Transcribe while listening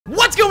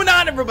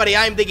everybody,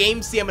 I'm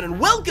TheGameSalmon, and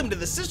welcome to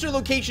the sister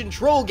location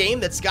troll game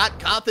that Scott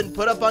Cawthon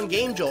put up on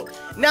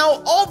GameJolt.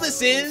 Now, all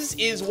this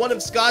is one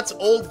of Scott's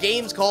old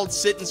games called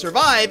Sit and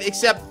Survive,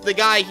 except the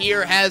guy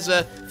here has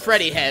a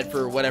Freddy head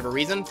for whatever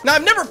reason. Now,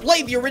 I've never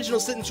played the original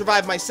Sit and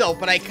Survive myself,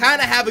 but I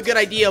kind of have a good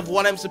idea of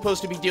what I'm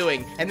supposed to be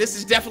doing, and this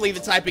is definitely the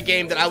type of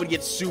game that I would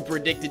get super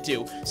addicted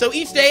to. So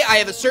each day, I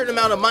have a certain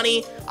amount of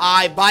money,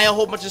 I buy a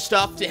whole bunch of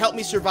stuff to help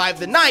me survive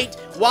the night,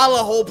 while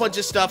a whole bunch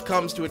of stuff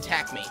comes to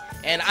attack me.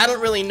 And I don't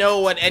really know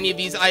what any of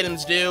these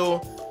items do.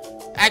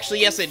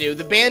 Actually, yes, I do.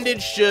 The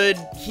bandage should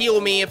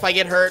heal me if I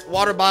get hurt.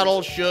 Water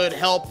bottle should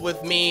help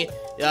with me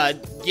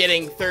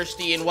getting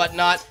thirsty and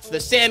whatnot. The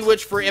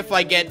sandwich for if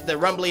I get the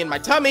rumbly in my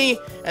tummy.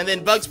 And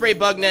then bug spray,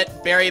 bug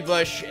net, berry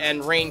bush,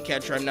 and rain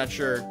catcher. I'm not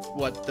sure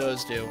what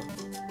those do.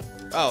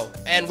 Oh,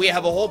 and we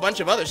have a whole bunch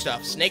of other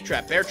stuff. Snake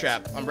trap, bear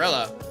trap,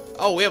 umbrella.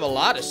 Oh, we have a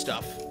lot of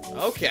stuff.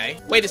 Okay.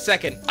 Wait a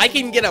second. I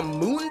can get a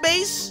moon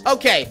base?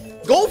 Okay.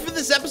 Goal for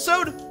this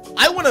episode?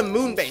 I want a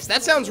moon base.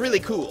 That sounds really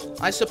cool.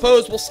 I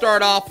suppose we'll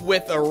start off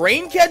with a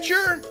rain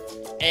catcher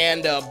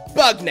and a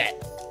bug net.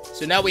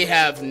 So now we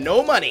have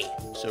no money.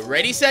 So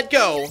ready, set,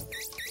 go.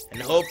 And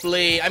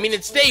hopefully, I mean,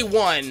 it's day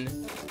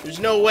one.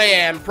 There's no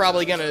way I'm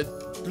probably gonna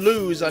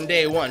lose on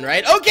day one,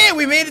 right? Okay,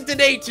 we made it to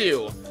day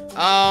two.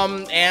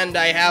 And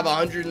I have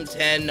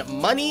 110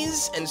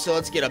 monies, and so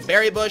let's get a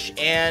berry bush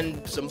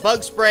and some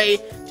bug spray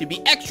to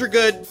be extra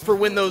good for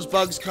when those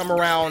bugs come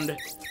around.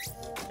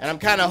 And I'm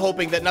kind of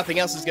hoping that nothing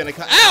else is gonna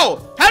come.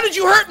 Ow! How did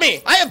you hurt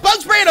me? I have bug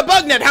spray and a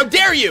bug net. How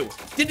dare you?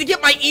 Did you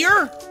get my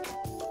ear?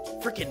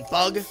 Freaking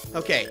bug.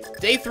 Okay,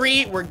 day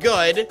three, we're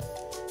good.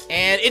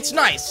 And it's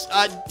nice.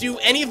 Do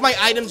any of my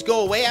items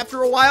go away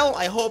after a while?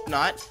 I hope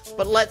not.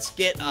 But let's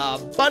get a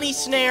bunny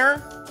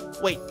snare.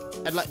 Wait,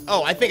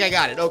 oh, I think I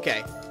got it.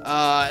 Okay.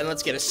 And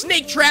let's get a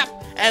snake trap.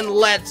 And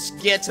let's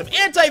get some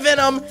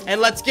anti-venom. And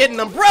let's get an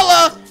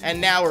umbrella. And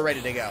now we're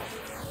ready to go.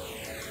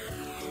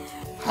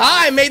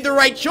 Ha, I made the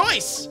right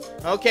choice.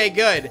 Okay,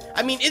 good.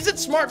 I mean, is it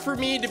smart for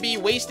me to be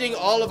wasting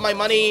all of my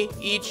money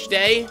each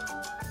day?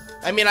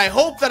 I mean, I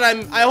hope that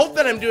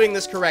I'm doing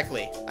this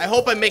correctly. I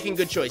hope I'm making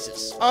good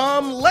choices.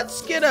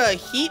 Let's get a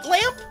heat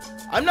lamp.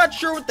 I'm not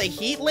sure what the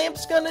heat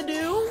lamp's gonna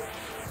do,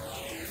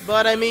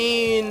 but I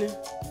mean,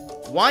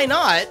 why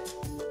not?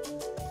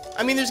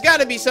 I mean, there's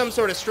gotta be some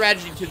sort of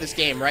strategy to this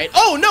game, right?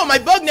 Oh no, my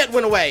bug net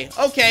went away.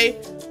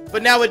 Okay,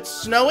 but now it's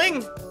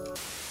snowing?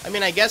 I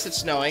mean, I guess it's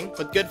snowing,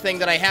 but good thing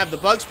that I have the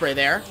bug spray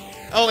there.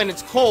 Oh, and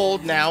it's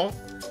cold now.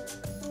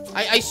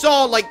 I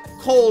saw, like,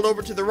 cold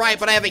over to the right,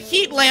 but I have a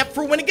heat lamp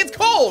for when it gets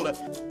cold.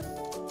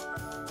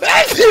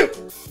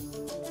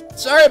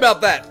 Sorry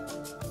about that.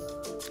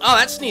 Oh,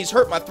 that sneeze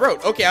hurt my throat.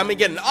 Okay, I'm gonna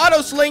get an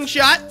auto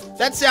slingshot.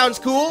 That sounds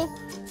cool.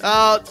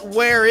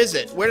 Where is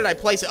it? Where did I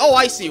place it? Oh,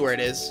 I see where it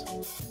is.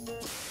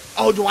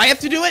 Oh, do I have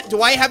to do it?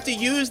 Do I have to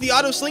use the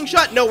auto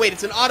slingshot? No, wait,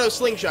 it's an auto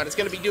slingshot. It's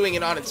gonna be doing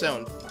it on its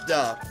own.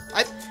 Duh.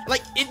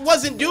 Like, it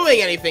wasn't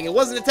doing anything. It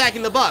wasn't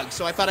attacking the bug,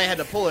 so I thought I had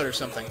to pull it or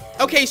something.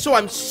 Okay, so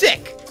I'm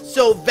sick.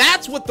 So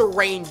that's what the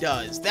rain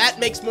does. That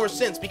makes more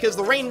sense, because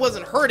the rain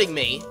wasn't hurting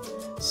me.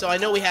 So I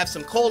know we have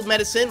some cold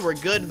medicine. We're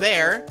good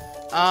there.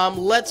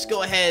 Let's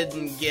go ahead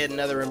and get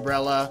another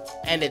umbrella.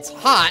 And it's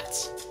hot.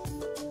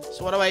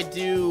 So what do I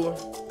do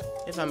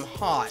if I'm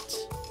hot?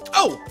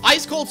 Oh,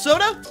 ice cold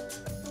soda?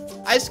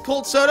 Ice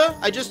cold soda?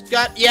 I just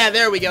got, yeah,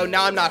 there we go.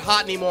 Now I'm not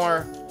hot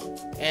anymore.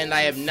 And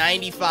I have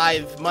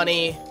 95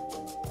 money.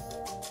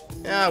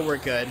 Ah, we're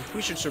good.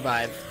 We should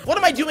survive. What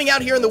am I doing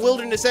out here in the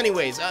wilderness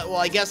anyways? Well,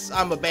 I guess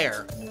I'm a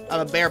bear.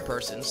 I'm a bear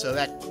person, so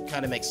that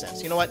kind of makes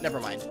sense. You know what? Never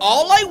mind.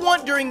 All I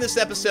want during this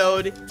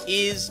episode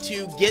is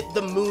to get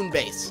the moon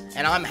base,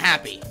 and I'm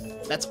happy.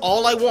 That's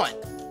all I want.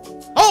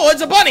 Oh,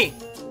 it's a bunny!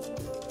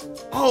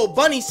 Oh,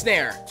 bunny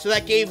snare. So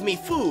that gave me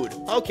food.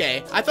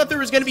 Okay. I thought there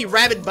was going to be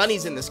rabid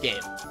bunnies in this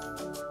game.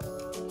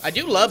 I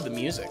do love the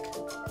music.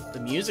 The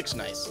music's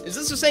nice. Is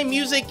this the same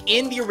music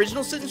in the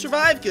original Sit and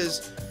Survive?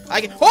 Because I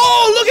can...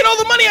 Oh, look at all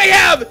the money I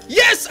have!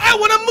 Yes, I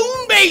want a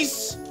moon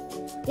base!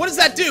 What does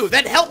that do?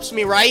 That helps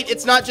me, right?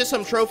 It's not just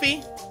some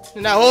trophy?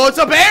 No, oh, it's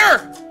a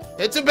bear!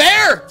 It's a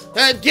bear!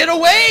 Get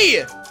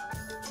away!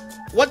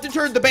 What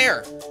deterred the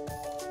bear?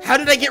 How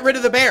did I get rid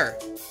of the bear?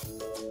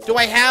 Do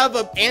I have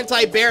an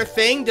anti-bear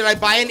thing? Did I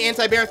buy an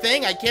anti-bear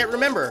thing? I can't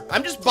remember.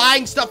 I'm just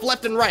buying stuff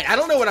left and right. I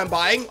don't know what I'm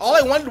buying. All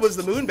I wanted was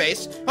the moon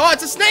base. Oh,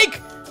 it's a snake!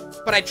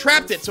 But I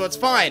trapped it, so it's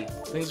fine.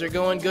 Things are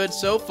going good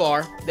so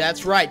far.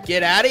 That's right.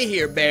 Get out of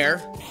here, bear.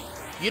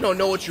 You don't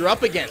know what you're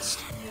up against.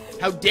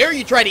 How dare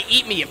you try to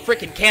eat me, you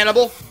frickin'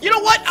 cannibal? You know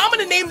what? I'm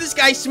gonna name this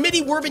guy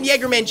Smitty Werben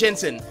Jagerman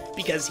Jensen,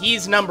 because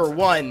he's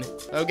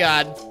 #1. Oh,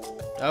 God.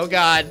 Oh,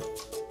 God.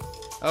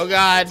 Oh,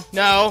 God.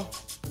 No.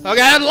 Oh,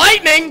 God.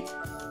 Lightning!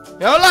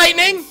 No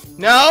lightning!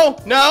 No!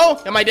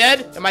 No! Am I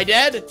dead? Am I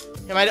dead?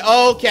 Am I...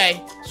 Oh, okay.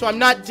 So I'm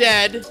not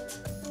dead.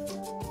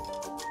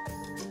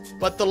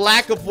 But the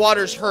lack of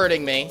water's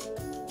hurting me.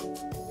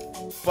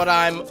 But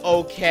I'm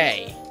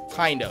okay.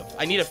 Kind of.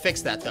 I need to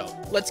fix that, though.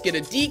 Let's get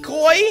a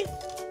decoy.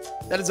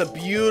 That is a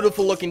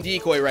beautiful looking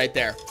decoy right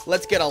there.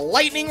 Let's get a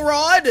lightning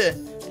rod.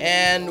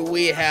 And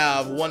we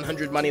have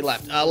 100 money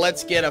left.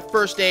 Let's get a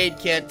first aid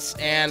kit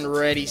and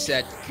ready,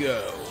 set,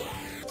 go.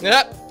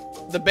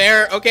 Yep, the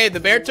bear, okay, the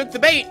bear took the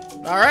bait.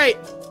 All right,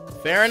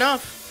 fair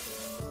enough.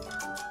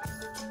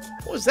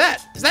 What was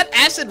that? Is that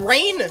acid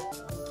rain?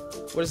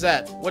 What is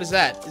that? What is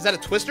that? Is that a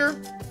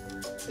twister?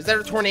 Is that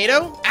a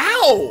tornado?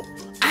 Ow!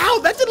 Ow,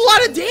 that did a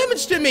lot of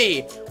damage to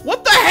me.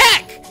 What the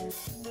heck?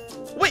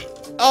 Wait,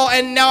 oh,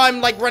 and now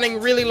I'm like running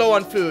really low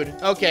on food.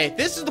 Okay,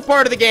 this is the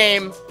part of the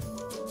game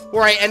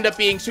where I end up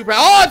being super...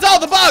 Oh, it's all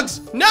the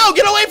bugs! No,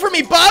 get away from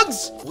me,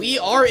 bugs! We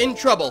are in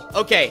trouble.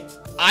 Okay,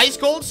 ice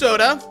cold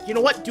soda. You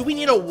know what? Do we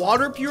need a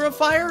water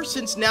purifier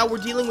since now we're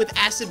dealing with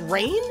acid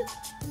rain?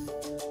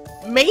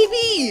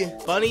 Maybe.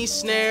 Bunny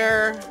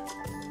snare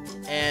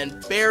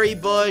and berry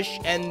bush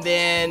and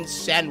then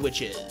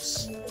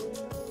sandwiches.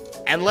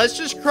 And let's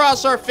just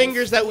cross our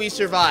fingers that we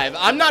survive.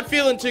 I'm not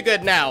feeling too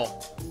good now.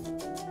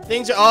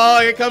 Things are...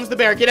 Oh, here comes the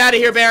bear. Get out of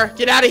here, bear.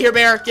 Get out of here,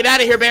 bear. Get out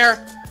of here,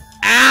 bear.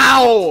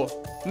 Ow!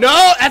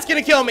 No, that's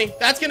gonna kill me.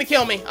 That's gonna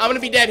kill me. I'm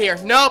gonna be dead here.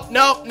 Nope,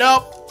 nope,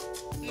 nope.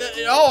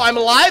 Oh, I'm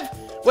alive?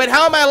 Wait,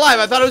 how am I alive?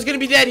 I thought I was gonna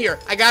be dead here.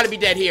 I gotta be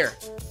dead here.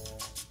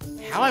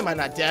 How am I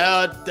not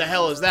dead? What the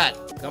hell is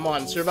that? Come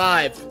on,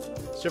 survive.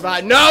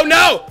 Survive. No,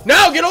 no,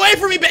 no, get away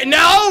from me.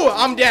 No,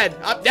 I'm dead.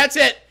 That's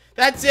it.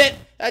 That's it.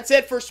 That's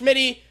it for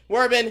Smitty,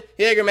 Werbin,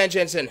 Jaegerman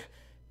Jensen.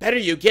 Better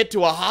you get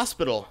to a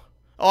hospital.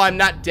 Oh, I'm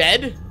not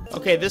dead?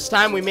 Okay, this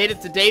time we made it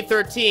to day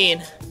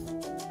 13.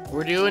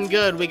 We're doing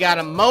good. We got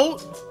a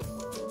moat.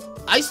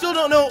 I still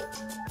don't know.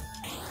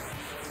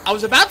 I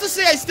was about to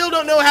say I still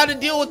don't know how to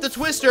deal with the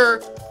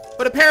twister,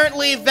 but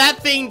apparently that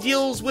thing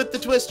deals with the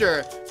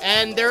twister.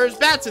 And there's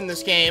bats in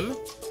this game.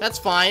 That's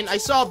fine. I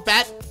saw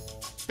bat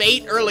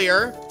bait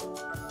earlier,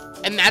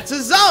 and that's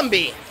a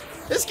zombie.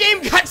 This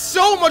game got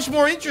so much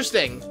more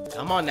interesting.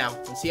 Come on now.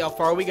 Let's see how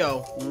far we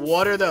go.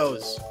 What are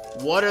those?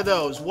 What are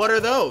those? What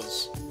are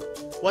those?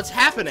 What's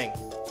happening?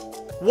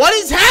 What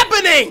is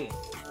happening?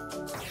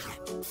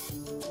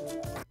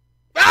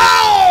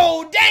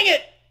 Oh, dang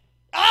it!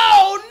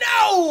 Oh,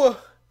 no!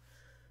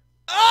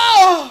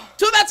 Oh!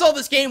 So that's all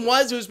this game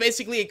was. It was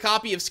basically a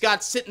copy of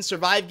Scott's Sit and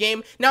Survive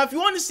game. Now, if you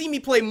want to see me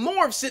play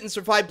more of Sit and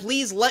Survive,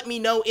 please let me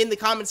know in the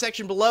comment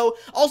section below.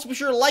 Also, be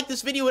sure to like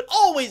this video. It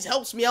always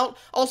helps me out.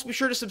 Also, be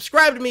sure to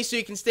subscribe to me so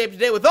you can stay up to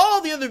date with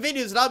all the other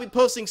videos that I'll be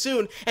posting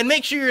soon. And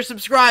make sure you're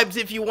subscribed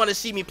if you want to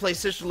see me play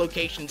Sister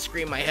Location and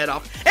scream my head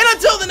off. And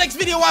until the next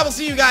video, I will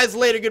see you guys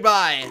later.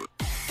 Goodbye.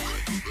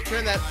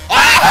 Turn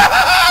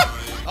that...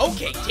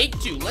 Okay, take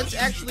two. Let's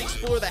actually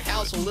explore the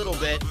house a little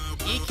bit.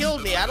 He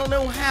killed me. I don't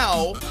know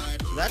how.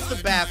 So that's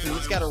the bathroom.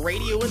 It's got a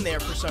radio in there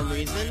for some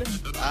reason.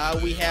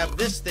 We have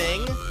this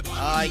thing.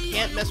 I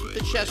can't mess with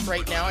the chest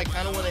right now. I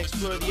kind of want to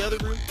explore the other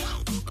room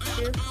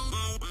here.